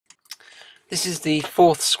This is the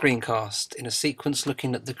fourth screencast in a sequence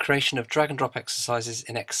looking at the creation of drag and drop exercises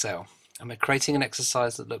in Excel. And we're creating an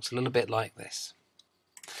exercise that looks a little bit like this.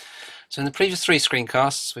 So in the previous three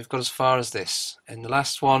screencasts we've got as far as this. In the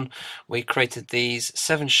last one we created these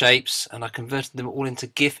 7 shapes and I converted them all into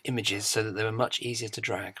GIF images so that they were much easier to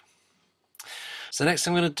drag. So the next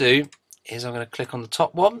thing I'm going to do is I'm going to click on the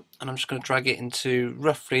top one and I'm just going to drag it into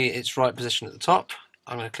roughly its right position at the top.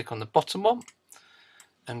 I'm going to click on the bottom one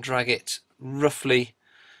and drag it roughly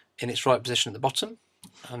in its right position at the bottom.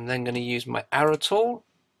 I'm then going to use my arrow tool,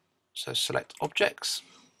 so select objects.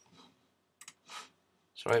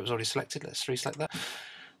 Sorry, it was already selected, let's reselect that.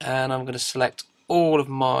 And I'm going to select all of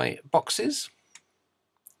my boxes.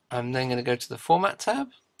 I'm then going to go to the Format tab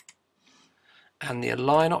and the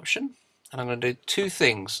Align option, and I'm going to do two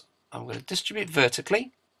things. I'm going to distribute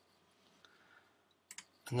vertically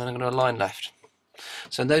and then I'm going to align left.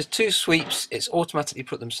 So in those two sweeps it's automatically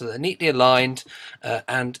put them so they're neatly aligned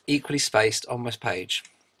and equally spaced on my page.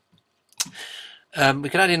 We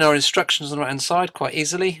can add in our instructions on the right hand side quite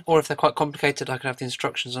easily, or if they're quite complicated I can have the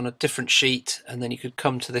instructions on a different sheet and then you could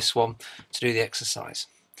come to this one to do the exercise.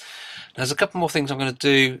 Now, there's a couple more things I'm going to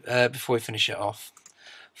do before we finish it off.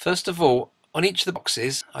 First of all, on each of the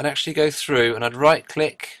boxes I'd actually go through and I'd right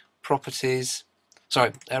click properties,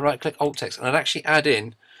 right click alt text, and I'd actually add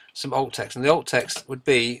in some alt text, and the alt text would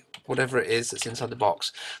be whatever it is that's inside the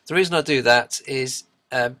box. The reason I do that is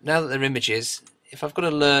now that they're images, if I've got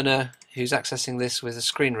a learner who's accessing this with a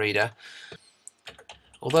screen reader,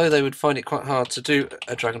 although they would find it quite hard to do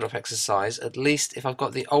a drag and drop exercise, at least if I've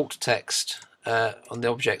got the alt text on the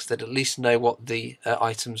objects, they'd at least know what the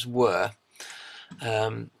items were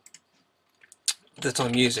that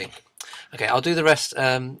I'm using. Okay, I'll do the rest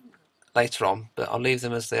later on, but I'll leave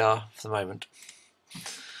them as they are for the moment.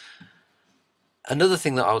 Another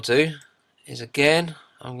thing that I'll do is, again,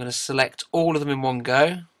 I'm going to select all of them in one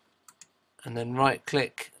go and then right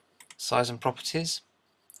click size and properties,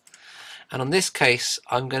 and on this case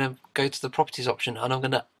I'm going to go to the properties option and I'm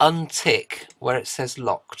going to untick where it says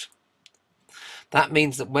locked. That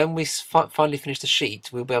means that when we finally finish the sheet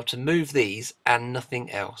we'll be able to move these and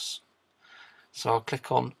nothing else. So I'll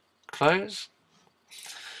click on close,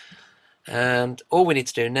 and all we need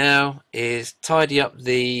to do now is tidy up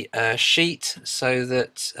the sheet so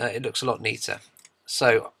that it looks a lot neater.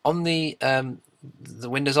 So on the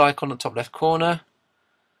Windows icon at the top left corner,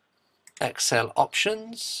 Excel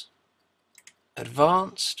options,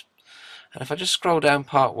 advanced, and if I just scroll down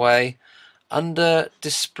part way under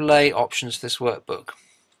display options for this workbook,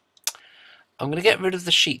 I'm going to get rid of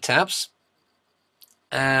the sheet tabs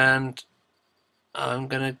and I'm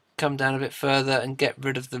going to come down a bit further and get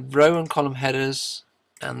rid of the row and column headers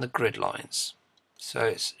and the grid lines. So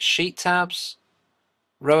it's sheet tabs,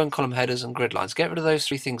 row and column headers and grid lines. Get rid of those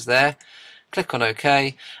three things there, click on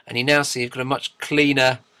OK, and you now see you've got a much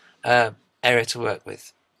cleaner area to work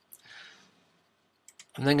with.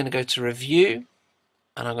 I'm then going to go to review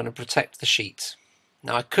and I'm going to protect the sheet.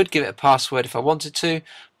 Now I could give it a password if I wanted to,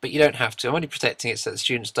 but you don't have to. I'm only protecting it so that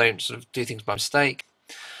students don't sort of do things by mistake.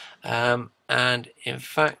 And in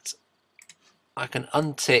fact I can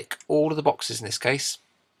untick all of the boxes in this case.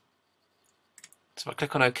 So if I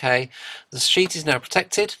click on OK, the sheet is now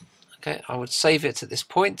protected. Okay, I would save it at this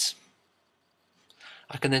point.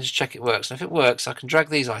 I can then just check it works, and if it works I can drag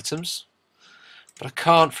these items, but I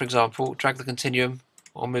can't, for example, drag the continuum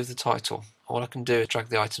or move the title. All I can do is drag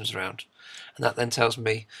the items around, and that then tells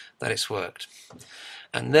me that it's worked.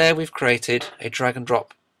 And there we've created a drag and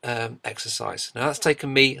drop exercise. Now that's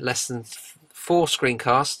taken me less than 4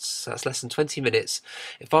 screencasts, so that's less than 20 minutes.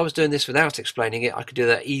 If I was doing this without explaining it I could do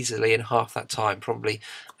that easily in half that time, probably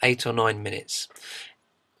 8 or 9 minutes.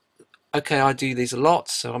 Okay, I do these a lot,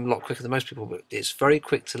 so I'm a lot quicker than most people, but it's very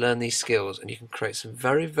quick to learn these skills, and you can create some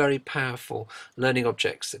very, very powerful learning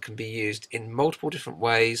objects that can be used in multiple different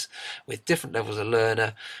ways, with different levels of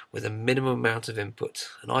learner, with a minimum amount of input.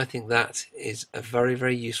 And I think that is a very,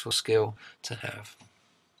 very useful skill to have.